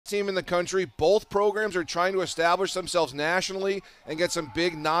team in the country. Both programs are trying to establish themselves nationally and get some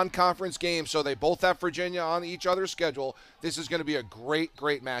big non-conference games, so they both have Virginia on each other's schedule. This is going to be a great,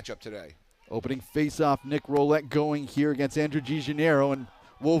 great matchup today. Opening face-off, Nick Rolette going here against Andrew DiGennaro, and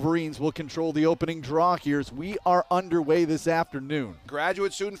Wolverines will control the opening draw here as we are underway this afternoon.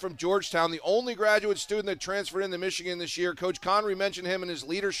 Graduate student from Georgetown, the only graduate student that transferred into Michigan this year. Coach Connery mentioned him and his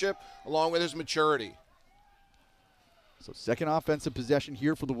leadership along with his maturity. So second offensive possession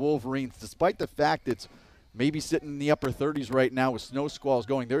here for the Wolverines. Despite the fact it's maybe sitting in the upper 30s right now with snow squalls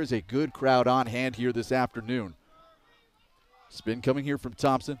going, there is a good crowd on hand here this afternoon. Spin coming here from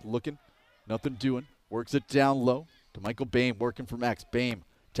Thompson, looking, nothing doing. Works it down low to Michael Boehm, working from X. Boehm,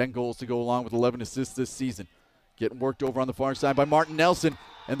 10 goals to go along with 11 assists this season. Getting worked over on the far side by Martin Nelson,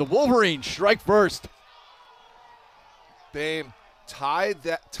 and the Wolverines strike first. Boehm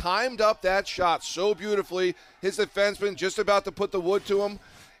timed up that shot so beautifully. His defenseman just about to put the wood to him.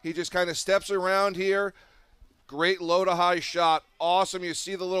 He just kind of steps around here. Great low to high shot. Awesome. You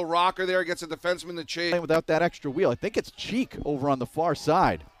see the little rocker there, gets a defenseman to chase. Without that extra wheel, I think it's Cheek over on the far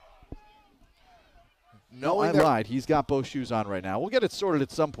side. No, I lied. He's got both shoes on right now. We'll get it sorted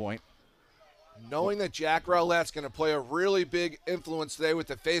at some point. Knowing that Jack Rowlette's going to play a really big influence today with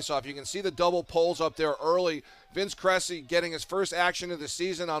the faceoff. You can see the double poles up there early. Vince Cressy getting his first action of the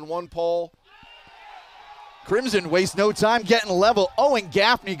season on one pole. Crimson wastes no time getting level. Owen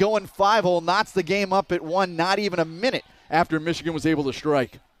Gaffney going 5-hole, knots the game up at 1, not even a minute after Michigan was able to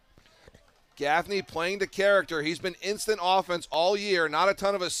strike. Gaffney playing the character. He's been instant offense all year. Not a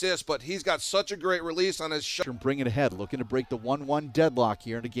ton of assists, but he's got such a great release on his shot. Bring it ahead, looking to break the 1-1 deadlock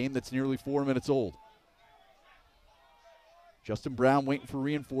here in a game that's nearly 4 minutes old. Justin Brown waiting for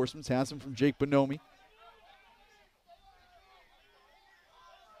reinforcements, has him from Jake Bonomi.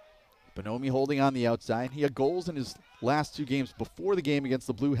 Bonomi holding on the outside. He had goals in his last 2 games before the game against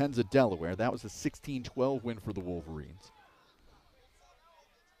the Blue Hens of Delaware. That was a 16-12 win for the Wolverines.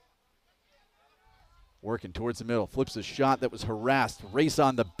 Working towards the middle, flips a shot that was harassed. Race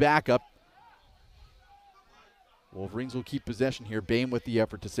on the backup. Wolverines will keep possession here. Boehm with the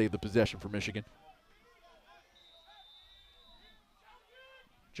effort to save the possession for Michigan.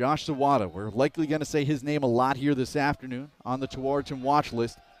 Josh Sawada, we're likely going to say his name a lot here this afternoon on the Tewaaraton watch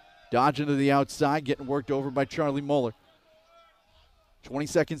list. Dodging to the outside, getting worked over by Charlie Muller. 20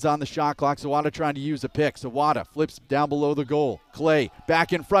 seconds on the shot clock. Sawada trying to use a pick. Sawada flips down below the goal. Clay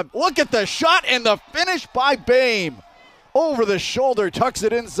back in front. Look at the shot and the finish by Boehm. Over the shoulder, tucks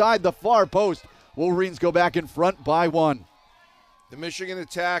it inside the far post. Wolverines go back in front by 1. The Michigan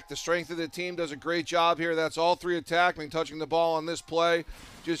attack, the strength of the team does a great job here. That's all 3 attackmen touching the ball on this play.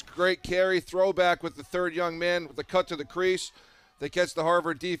 Just great carry, throwback with the third young man with the cut to the crease. They catch the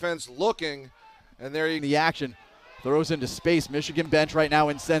Harvard defense looking, and there you go. The action. Throws into space. Michigan bench right now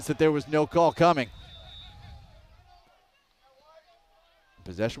incensed that there was no call coming.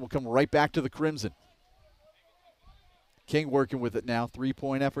 Possession will come right back to the Crimson. King working with it now.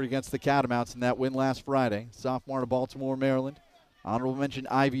 3-point effort against the Catamounts in that win last Friday. Sophomore to Baltimore, Maryland. Honorable mention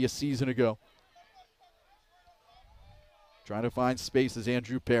Ivy a season ago. Trying to find space as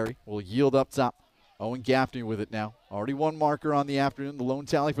Andrew Perry will yield up top. Owen Gaffney with it now. Already 1 marker on the afternoon. The lone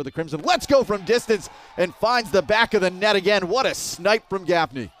tally for the Crimson. Let's go from distance and finds the back of the net again. What a snipe from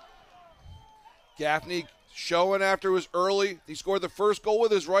Gaffney. Gaffney showing after it was early. He scored the first goal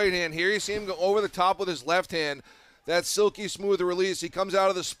with his right hand. Here you see him go over the top with his left hand. That silky smooth release. He comes out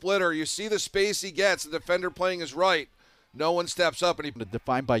of the splitter. You see the space he gets. The defender playing his right. No one steps up. And he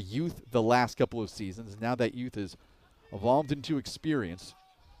defined by youth the last couple of seasons. Now that youth has evolved into experience.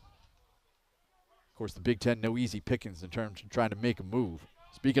 Of course, the Big Ten, no easy pickings in terms of trying to make a move.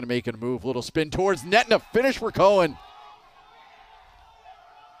 Speaking of making a move, little spin towards net and a finish for Cohen.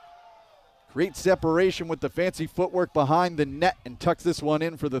 Great separation with the fancy footwork behind the net and tucks this one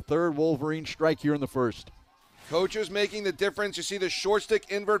in for the 3rd Wolverine strike here in the 1st. Coaches making the difference. You see the short stick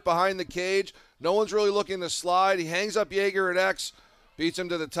invert behind the cage. No one's really looking to slide. He hangs up Yeager at X, beats him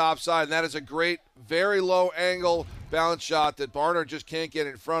to the top side, and that is a great, very low angle bounce shot that Barnard just can't get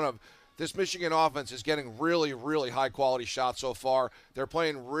in front of. This Michigan offense is getting really, really high-quality shots so far. They're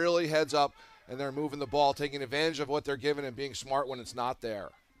playing really heads up, and they're moving the ball, taking advantage of what they're given and being smart when it's not there.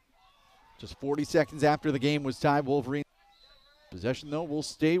 Just 40 seconds after the game was tied, Wolverine. Possession, though, will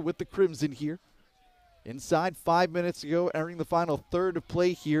stay with the Crimson here. Inside 5 minutes ago, entering the final third of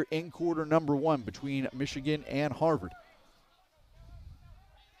play here in quarter number 1 between Michigan and Harvard.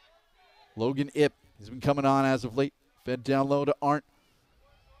 Logan Ipp has been coming on as of late. Fed down low to Arndt.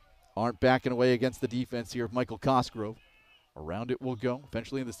 Arndt backing away against the defense here of Michael Cosgrove. Around it will go.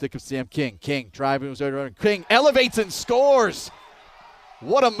 Eventually in the stick of Sam King. King driving. King elevates and scores.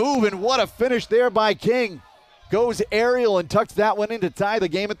 What a move and what a finish there by King. Goes aerial and tucks that one in to tie the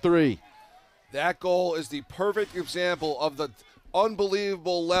game at 3. That goal is the perfect example of the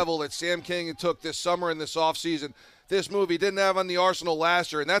unbelievable level that Sam King took this summer and this offseason. This move he didn't have on the Arsenal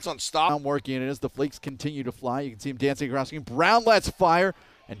last year, and that's unstoppable. Working it as the flakes continue to fly. You can see him dancing across the game. Brown lets fire,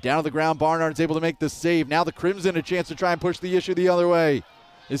 and down to the ground, Barnard's able to make the save. Now the Crimson a chance to try and push the issue the other way.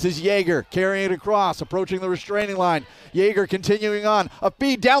 This is Yeager carrying it across, approaching the restraining line. Yeager continuing on. A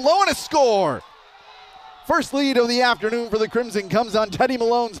feed down low and a score. First lead of the afternoon for the Crimson comes on Teddy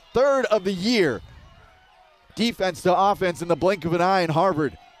Malone's 3rd of the year. Defense to offense in the blink of an eye, and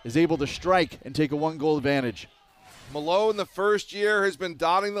Harvard is able to strike and take a 1-goal advantage. Malone, the first year, has been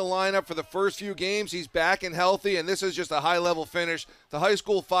dotting the lineup for the first few games. He's back and healthy, and this is just a high-level finish. The high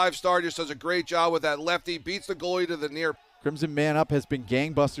school 5-star just does a great job with that lefty, beats the goalie to the near. Crimson man up has been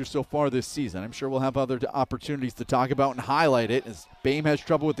gangbusters so far this season. I'm sure we'll have other opportunities to talk about and highlight it as Boehm has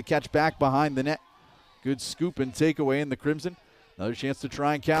trouble with the catch back behind the net. Good scoop and takeaway in the Crimson. Another chance to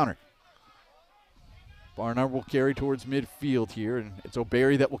try and counter. Barnard will carry towards midfield here, and it's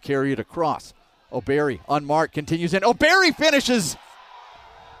O'Barry that will carry it across. O'Barry unmarked, continues in. O'Barry finishes!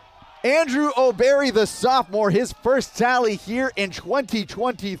 Andrew O'Barry, the sophomore, his first tally here in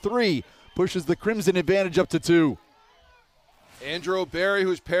 2023, pushes the Crimson advantage up to 2. Andrew O'Barry,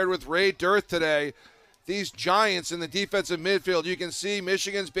 who's paired with Ray Dirth today. These giants in the defensive midfield, you can see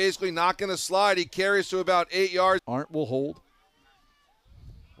Michigan's basically not going to slide. He carries to about 8 yards. Arndt will hold.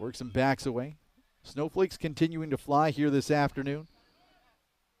 Works some backs away. Snowflakes continuing to fly here this afternoon.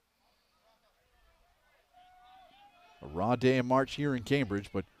 A raw day in March here in Cambridge,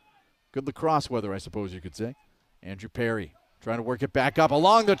 but good lacrosse weather, I suppose you could say. Andrew Perry trying to work it back up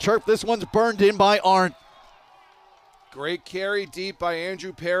along the turf. This one's burned in by Arndt. Great carry deep by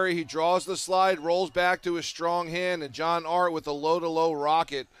Andrew Perry. He draws the slide, rolls back to his strong hand, and John Arndt with a low-to-low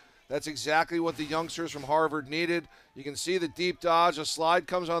rocket. That's exactly what the youngsters from Harvard needed. You can see the deep dodge. A slide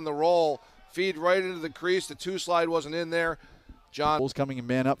comes on the roll. Feed right into the crease. The 2-slide wasn't in there. John goals coming in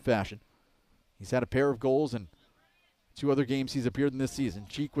man-up fashion. He's had a pair of goals in 2 other games he's appeared in this season.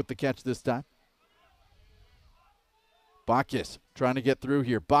 Cheek with the catch this time. Bacchus trying to get through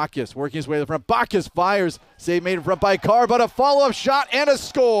here. Bacchus working his way to the front. Bacchus fires. Save made in front by Carr, but a follow-up shot and a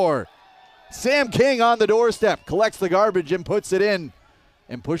score. Sam King on the doorstep. Collects the garbage and puts it in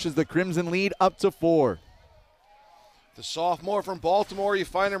and pushes the Crimson lead up to 4. The sophomore from Baltimore, you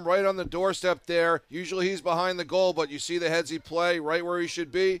find him right on the doorstep there. Usually he's behind the goal, but you see the heads he play right where he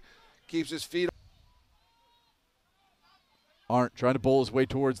should be. Keeps his feet. Arndt trying to bowl his way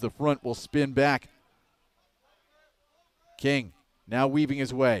towards the front. Will spin back. King now weaving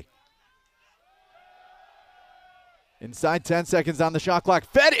his way. Inside 10 seconds on the shot clock.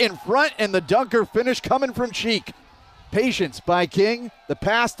 Fed in front, and the dunker finish coming from Cheek. Patience by King. The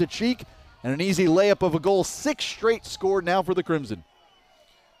pass to Cheek, and an easy layup of a goal. 6 straight scored now for the Crimson.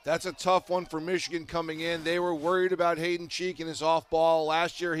 That's a tough one for Michigan coming in. They were worried about Hayden Cheek and his off ball.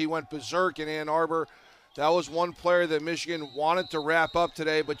 Last year he went berserk in Ann Arbor. That was one player that Michigan wanted to wrap up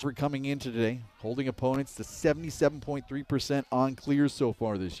today. But we're coming in today, holding opponents to 77.3% on clears so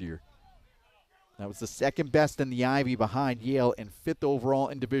far this year. That was the 2nd best in the Ivy behind Yale and 5th overall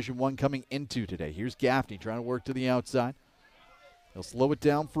in Division I coming into today. Here's Gaffney trying to work to the outside. He'll slow it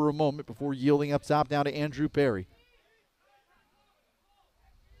down for a moment before yielding up top now to Andrew Perry.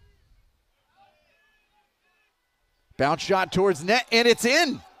 Bounce shot towards net, and it's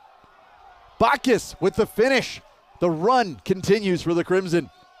in. Bacchus with the finish. The run continues for the Crimson.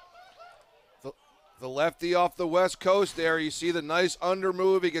 The lefty off the West Coast there. You see the nice under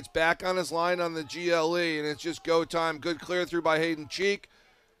move. He gets back on his line on the GLE, and it's just go time. Good clear through by Hayden Cheek.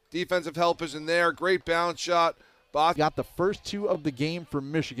 Defensive help is in there. Great bounce shot. Got the first 2 of the game for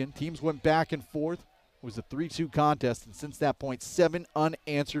Michigan. Teams went back and forth. It was a 3-2 contest, and since that point, 7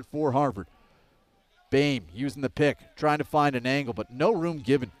 unanswered for Harvard. Boehm using the pick, trying to find an angle, but no room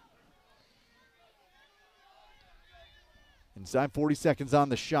given. Inside 40 seconds on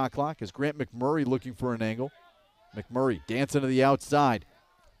the shot clock is Grant McMurray looking for an angle. McMurray dancing to the outside.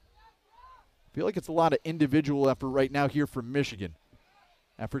 I feel like it's a lot of individual effort right now here from Michigan.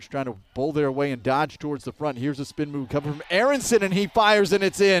 Efforts trying to bowl their way and dodge towards the front. Here's a spin move coming from Aronson, and he fires, and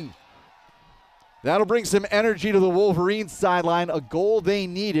it's in. That'll bring some energy to the Wolverines sideline. A goal they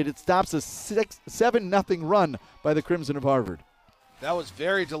needed. It stops a 7-0 run by the Crimson of Harvard. That was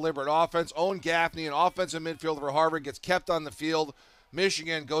very deliberate offense. Owen Gaffney, an offensive midfielder for Harvard, gets kept on the field.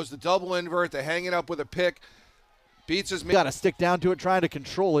 Michigan goes to double invert. They hang it up with a pick. Beats his got to stick down to it, trying to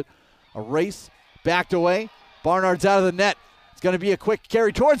control it. A race, backed away. Barnard's out of the net. going to be a quick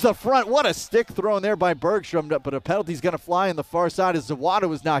carry towards the front. What a stick thrown there by Bergstrom, but a penalty's going to fly on the far side as Zawada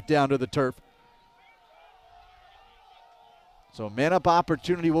was knocked down to the turf. So a man-up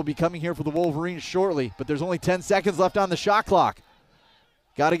opportunity will be coming here for the Wolverines shortly, but there's only 10 seconds left on the shot clock.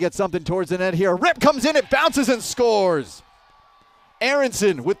 Got to get something towards the net here. Rip comes in, it bounces and scores.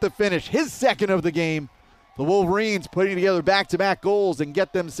 Aronson with the finish, his second of the game. The Wolverines putting together back-to-back goals and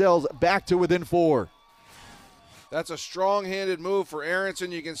get themselves back to within 4. That's a strong-handed move for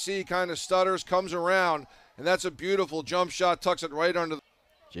Aronson. You can see he kind of stutters, comes around, and that's a beautiful jump shot, tucks it right under the...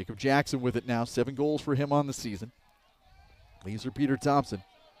 Jacob Jackson with it now, 7 goals for him on the season. Leaves for Peter Thompson.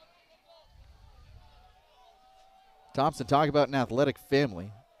 Thompson, talk about an athletic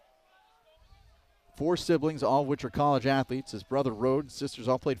family. 4 siblings, all of which are college athletes. His brother Rode and sisters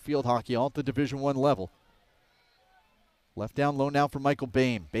all played field hockey, all at the Division I level. Left down low now for Michael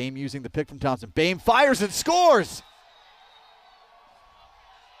Boehm. Boehm using the pick from Thompson. Boehm fires and scores!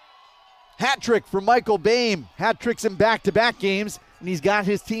 Hat trick for Michael Boehm. Hat tricks in back-to-back games, and he's got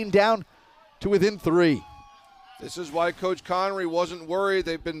his team down to within 3. This is why Coach Connery wasn't worried.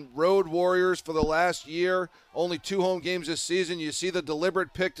 They've been road warriors for the last year. Only 2 home games this season. You see the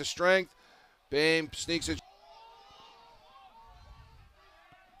deliberate pick to strength. Boehm sneaks it.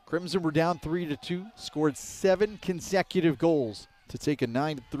 Crimson were down 3-2, scored 7 consecutive goals to take a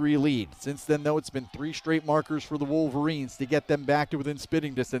 9-3 lead. Since then, though, it's been 3 straight markers for the Wolverines to get them back to within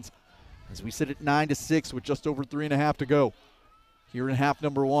spitting distance. As we sit at 9-6 with just over 3.5 to go here in half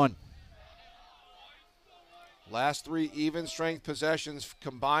number 1. Last 3 even strength possessions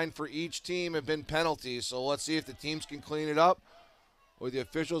combined for each team have been penalties. So let's see if the teams can clean it up or the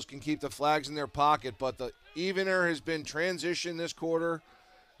officials can keep the flags in their pocket. But the evener has been transition this quarter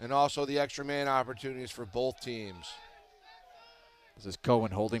and also the extra man opportunities for both teams. This is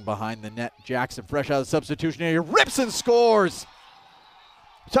Cohen holding behind the net. Jackson fresh out of the substitution area, rips and scores.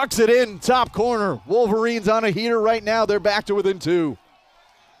 Tucks it in, top corner. Wolverines on a heater right now. They're back to within 2.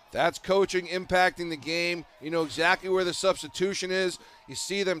 That's coaching impacting the game. You know exactly where the substitution is. You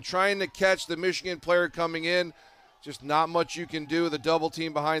see them trying to catch the Michigan player coming in. Just not much you can do. The double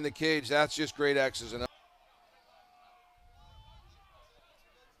team behind the cage, that's just great X's and O's.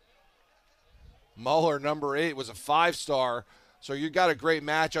 Muller, number 8, was a 5-star. So you got a great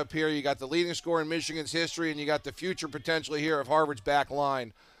matchup here. You got the leading scorer in Michigan's history, and you got the future potentially here of Harvard's back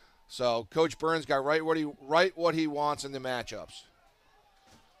line. So Coach Burns got right what he wants in the matchups.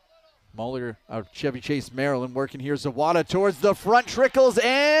 Muller out of Chevy Chase, Maryland, working here. Zawada towards the front, trickles,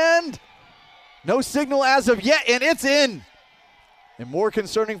 and no signal as of yet, and it's in. And more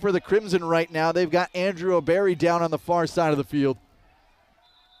concerning for the Crimson right now, they've got Andrew O'Barry down on the far side of the field.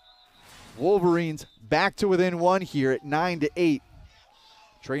 Wolverines back to within 1 here at 9-8.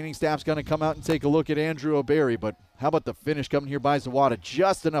 Training staff's going to come out and take a look at Andrew O'Barry, but how about the finish coming here by Zawada?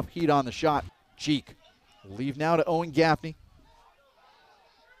 Just enough heat on the shot. Cheek. Leave now to Owen Gaffney.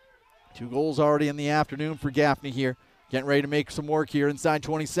 2 goals already in the afternoon for Gaffney here. Getting ready to make some work here inside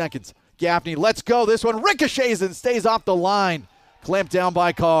 20 seconds. Gaffney, let's go. This one ricochets and stays off the line. Clamped down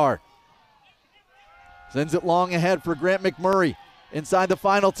by Carr. Sends it long ahead for Grant McMurray. Inside the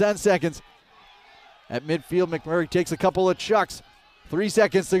final 10 seconds. At midfield, McMurray takes a couple of chucks. 3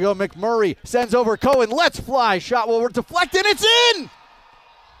 seconds to go. McMurray sends over Cohen. Let's fly. Shot will deflect, and it's in!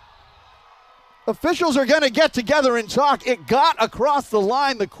 Officials are going to get together and talk. It got across the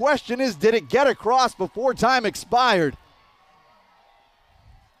line. The question is, did it get across before time expired?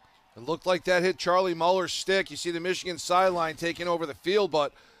 It looked like that hit Charlie Muller's stick. You see the Michigan sideline taking over the field,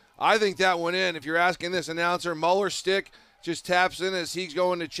 but I think that went in. If you're asking this announcer, Muller's stick just taps in as he's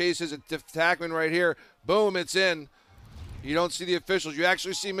going to chase his attackman right here. Boom, it's in. You don't see the officials. You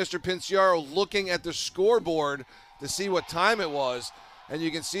actually see Mr. Pinciaro looking at the scoreboard to see what time it was, and you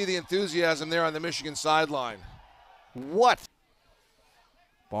can see the enthusiasm there on the Michigan sideline. What?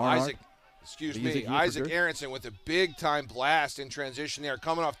 Isaac Aronson with a big-time blast in transition there,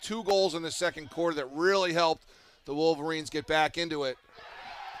 coming off 2 goals in the second quarter that really helped the Wolverines get back into it.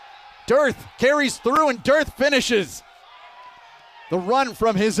 Dirth carries through, and Dirth finishes. The run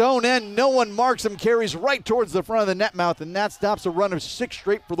from his own end, no one marks him, carries right towards the front of the net mouth, and that stops a run of 6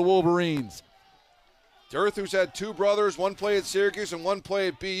 straight for the Wolverines. Dirth, who's had 2 brothers, one play at Syracuse and one play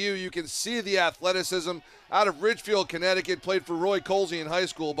at BU. You can see the athleticism out of Ridgefield, Connecticut, played for Roy Colsey in high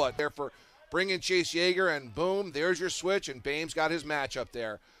school, but there for bringing Chase Yeager, and boom, there's your switch, and Boehm's got his matchup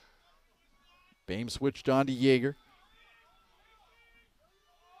there. Boehm switched on to Yeager.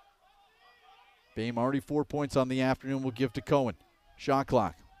 Boehm already 4 points on the afternoon, will give to Cohen. Shot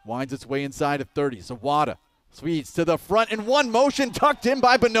clock winds its way inside at 30. Zawada sweeps to the front in one motion, tucked in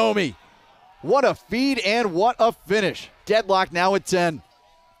by Bonomi. What a feed and what a finish. Deadlock now at 10.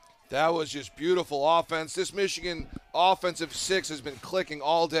 That was just beautiful offense. This Michigan offensive six has been clicking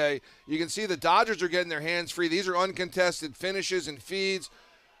all day. You can see the Dodgers are getting their hands free. These are uncontested finishes and feeds.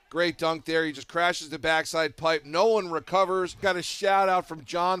 Great dunk there. He just crashes the backside pipe. No one recovers. Got a shout out from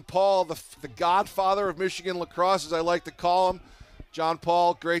John Paul, the godfather of Michigan lacrosse, as I like to call him. John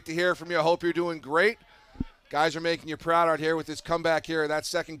Paul, great to hear from you. I hope you're doing great. Guys are making you proud out here with this comeback here. That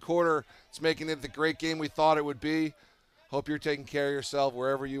second quarter, it's making it the great game we thought it would be. Hope you're taking care of yourself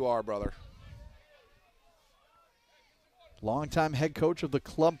wherever you are, brother. Longtime head coach of the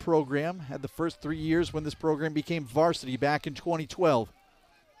club program. Had the first 3 years when this program became varsity back in 2012.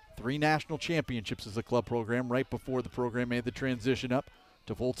 3 national championships as a club program right before the program made the transition up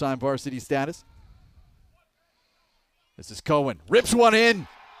to full-time varsity status. This is Cohen. Rips one in.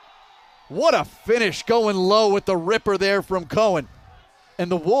 What a finish going low with the ripper there from Cohen. And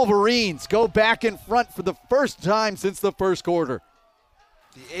the Wolverines go back in front for the first time since the first quarter.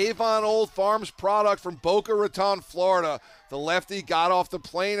 The Avon Old Farms product from Boca Raton, Florida. The lefty got off the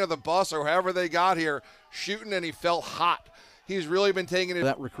plane or the bus or however they got here shooting, and he felt hot. He's really been taking it.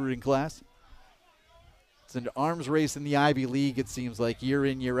 That recruiting class. It's an arms race in the Ivy League, it seems like, year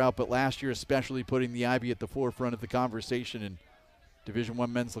in, year out, but last year especially putting the Ivy at the forefront of the conversation in Division I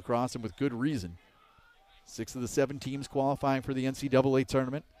men's lacrosse, and with good reason. 6 of the 7 teams qualifying for the NCAA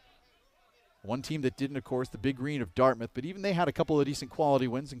tournament. One team that didn't, of course, the Big Green of Dartmouth, but even they had a couple of decent quality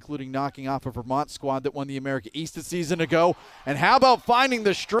wins, including knocking off a Vermont squad that won the America East a season ago. And how about finding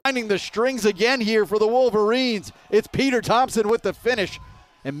the strings again here for the Wolverines? It's Peter Thompson with the finish,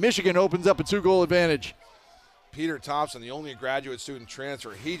 and Michigan opens up a 2-goal advantage. Peter Thompson, the only graduate student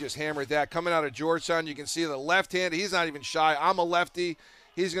transfer, he just hammered that. Coming out of Georgetown, you can see the left hand. He's not even shy. I'm a lefty.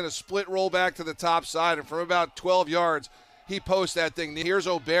 He's going to split roll back to the top side, and from about 12 yards, he posts that thing. Here's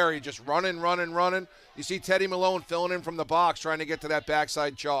O'Barry just running. You see Teddy Malone filling in from the box, trying to get to that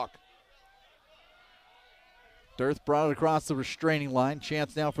backside chalk. Dearth brought it across the restraining line.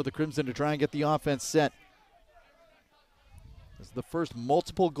 Chance now for the Crimson to try and get the offense set. This is the first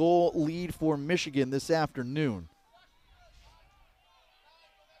multiple goal lead for Michigan this afternoon.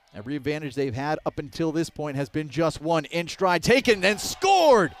 Every advantage they've had up until this point has been just one. In stride, taken and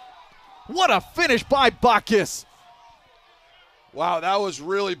scored. What a finish by Bacchus. Wow, that was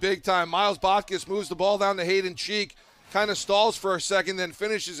really big time. Miles Bacchus moves the ball down to Hayden Cheek, kind of stalls for a second, then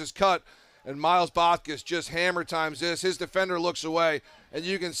finishes his cut. And Miles Bacchus just hammer times this. His defender looks away, and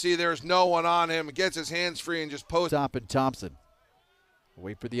you can see there's no one on him. Gets his hands free and just posts. Top and Thompson.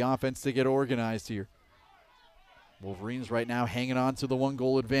 Wait for the offense to get organized here. Wolverines right now hanging on to the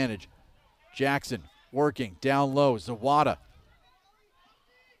 1-goal advantage. Jackson working down low. Zawada.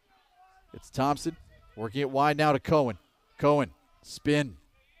 It's Thompson working it wide now to Cohen. Cohen, spin.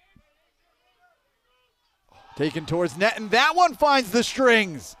 Taken towards net, and that one finds the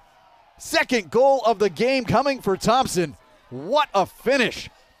strings. Second goal of the game coming for Thompson. What a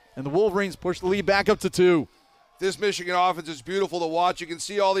finish. And the Wolverines push the lead back up to 2. This Michigan offense is beautiful to watch. You can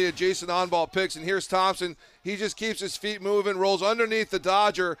see all the adjacent on-ball picks, and here's Thompson. He just keeps his feet moving, rolls underneath the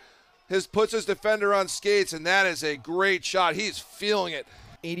Dodger, puts his defender on skates, and that is a great shot. He's feeling it.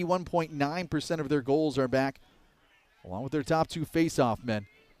 81.9% of their goals are back, along with their top 2 face-off men.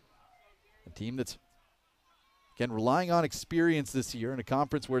 A team that's, again, relying on experience this year in a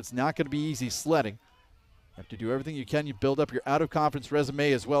conference where it's not going to be easy sledding. You have to do everything you can. You build up your out-of-conference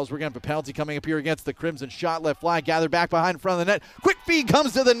resume as well. As we're going to have a penalty coming up here against the Crimson. Shot left fly, gather back behind in front of the net. Quick feed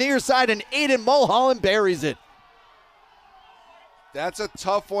comes to the near side, and Aiden Mulholland buries it. That's a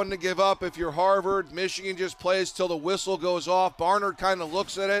tough one to give up if you're Harvard. Michigan just plays till the whistle goes off. Barnard kind of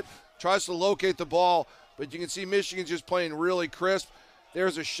looks at it, tries to locate the ball, but you can see Michigan's just playing really crisp.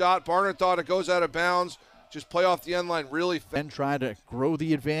 There's a shot. Barnard thought it goes out of bounds. Just play off the end line really fast. And try to grow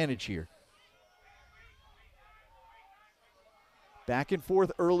the advantage here. Back and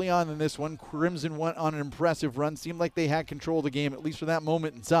forth early on in this one. Crimson went on an impressive run. Seemed like they had control of the game, at least for that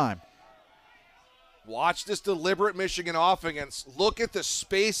moment in time. Watch this deliberate Michigan offense. Look at the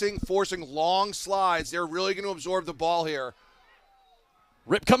spacing, forcing long slides. They're really going to absorb the ball here.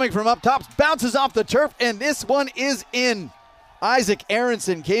 Rip coming from up top, bounces off the turf, and this one is in. Isaac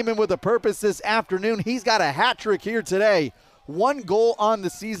Aronson came in with a purpose this afternoon. He's got a hat trick here today. 1 goal on the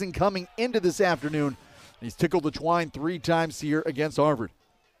season coming into this afternoon. He's tickled the twine 3 times here against Harvard.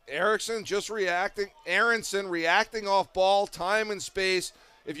 Aronson reacting off ball, time and space.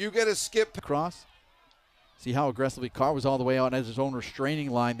 If you get a skip across, see how aggressively Carr was all the way out as his own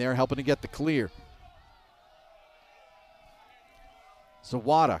restraining line there, helping to get the clear.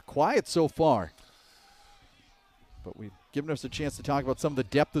 Zawada, quiet so far. But we giving us a chance to talk about some of the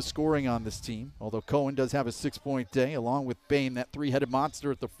depth of scoring on this team, although Cohen does have a 6-point day, along with Bain, that three-headed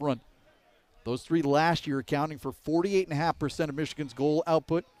monster at the front. Those three last year accounting for 48.5% of Michigan's goal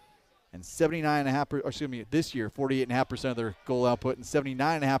output, and 79.5%, excuse me, this year, 48.5% of their goal output and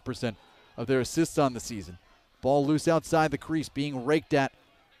 79.5% of their assists on the season. Ball loose outside the crease, being raked at,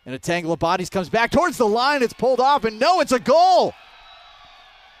 and a tangle of bodies comes back towards the line. It's pulled off, and no, it's a goal.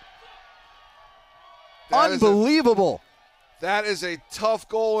 Unbelievable. That is a tough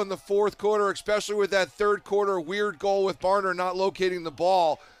goal in the fourth quarter, especially with that third quarter weird goal with Barner not locating the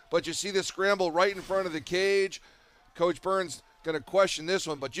ball. But you see the scramble right in front of the cage. Coach Burns going to question this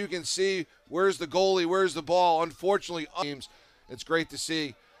one, but you can see where's the goalie, where's the ball. Unfortunately, it's great to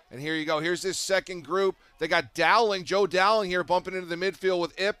see. And here you go. Here's this second group. They got Dowling, Joe Dowling here bumping into the midfield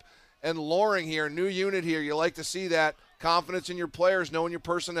with Ip and Loring here. New unit here. You like to see that. Confidence in your players, knowing your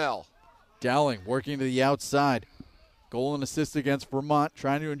personnel. Dowling working to the outside. Goal and assist against Vermont,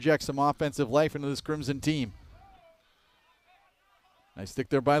 trying to inject some offensive life into this Crimson team. Nice stick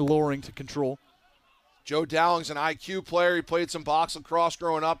there by Loring to control. Joe Dowling's an IQ player. He played some box lacrosse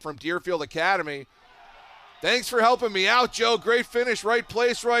growing up from Deerfield Academy. Thanks for helping me out, Joe. Great finish, right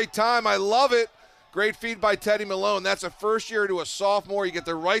place, right time. I love it. Great feed by Teddy Malone. That's a first year to a sophomore. You get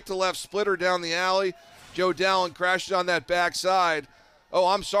the right to left splitter down the alley. Joe Dowling crashes on that backside. Oh,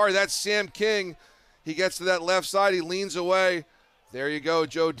 I'm sorry, that's Sam King. He gets to that left side. He leans away. There you go,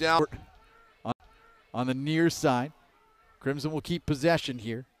 Joe Dowling. On the near side, Crimson will keep possession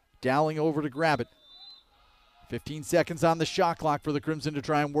here. Dowling over to grab it. 15 seconds on the shot clock for the Crimson to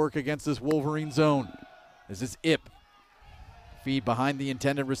try and work against this Wolverine zone. This is Ip. Feed behind the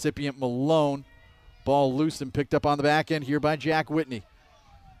intended recipient, Malone. Ball loose and picked up on the back end here by Jack Whitney.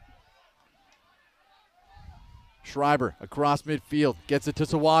 Schreiber across midfield, gets it to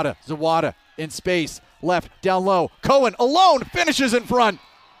Zawada. Zawada in space, left, down low. Cohen alone finishes in front.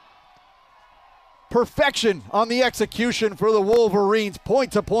 Perfection on the execution for the Wolverines.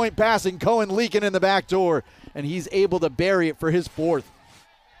 Point-to-point passing, Cohen leaking in the back door, and he's able to bury it for his fourth.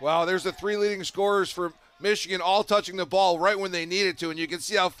 Wow, there's the three leading scorers for Michigan all touching the ball right when they needed to, and you can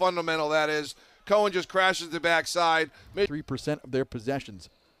see how fundamental that is. Cohen just crashes the backside. 3% of their possessions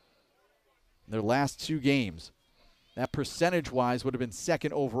in their last two games. That percentage-wise would have been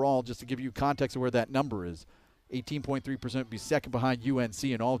second overall, just to give you context of where that number is. 18.3% would be second behind UNC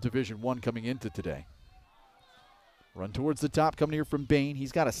in all of Division I coming into today. Run towards the top coming here from Bain.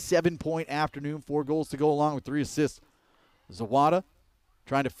 He's got a 7-point afternoon, 4 goals to go along with 3 assists. Zawada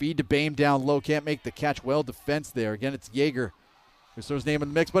trying to feed to Bain down low. Can't make the catch. Well defense there. Again, it's Yeager who throws his name in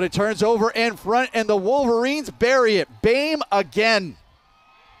the mix, but it turns over in front, and the Wolverines bury it. Bain again.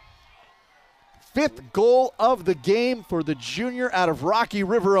 5th goal of the game for the junior out of Rocky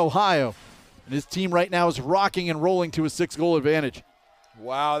River, Ohio. And his team right now is rocking and rolling to a 6-goal advantage.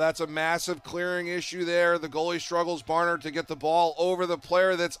 Wow, that's a massive clearing issue there. The goalie struggles, Barner, to get the ball over the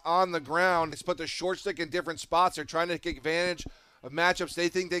player that's on the ground. He's put the short stick in different spots. They're trying to take advantage of matchups they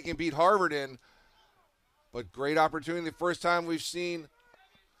think they can beat Harvard in. But great opportunity. The first time we've seen.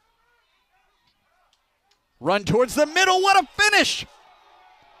 Run towards the middle. What a finish!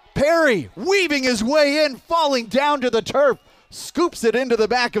 Perry weaving his way in, falling down to the turf. Scoops it into the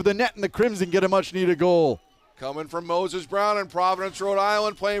back of the net, and the Crimson get a much-needed goal. Coming from Moses Brown in Providence, Rhode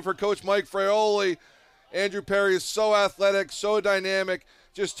Island, playing for Coach Mike Fraioli. Andrew Perry is so athletic, so dynamic,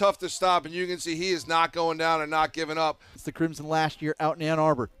 just tough to stop, and you can see he is not going down and not giving up. It's the Crimson last year out in Ann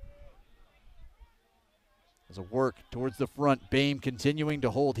Arbor. There's a work towards the front. Bain continuing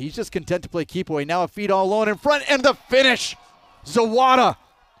to hold. He's just content to play keep away. Now a feed all alone in front, and the finish. Zawada.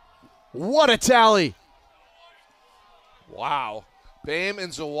 What a tally. Wow. Bam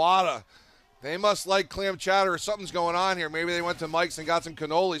and Zawada. They must like clam chowder or something's going on here. Maybe they went to Mike's and got some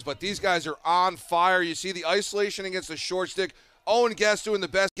cannolis, but these guys are on fire. You see the isolation against the short stick. Owen Guest doing the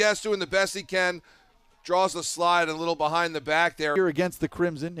best he can. Draws the slide a little behind the back there. Here against the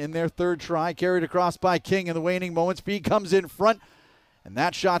Crimson in their third try. Carried across by King in the waning moments. Feed comes in front, and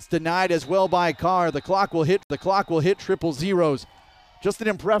that shot's denied as well by Carr. The clock will hit triple zeros. Just an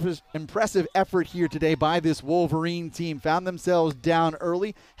impressive effort here today by this Wolverine team. Found themselves down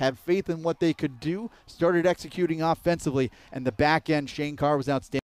early, had faith in what they could do, started executing offensively, and the back end, Shane Carr was outstanding.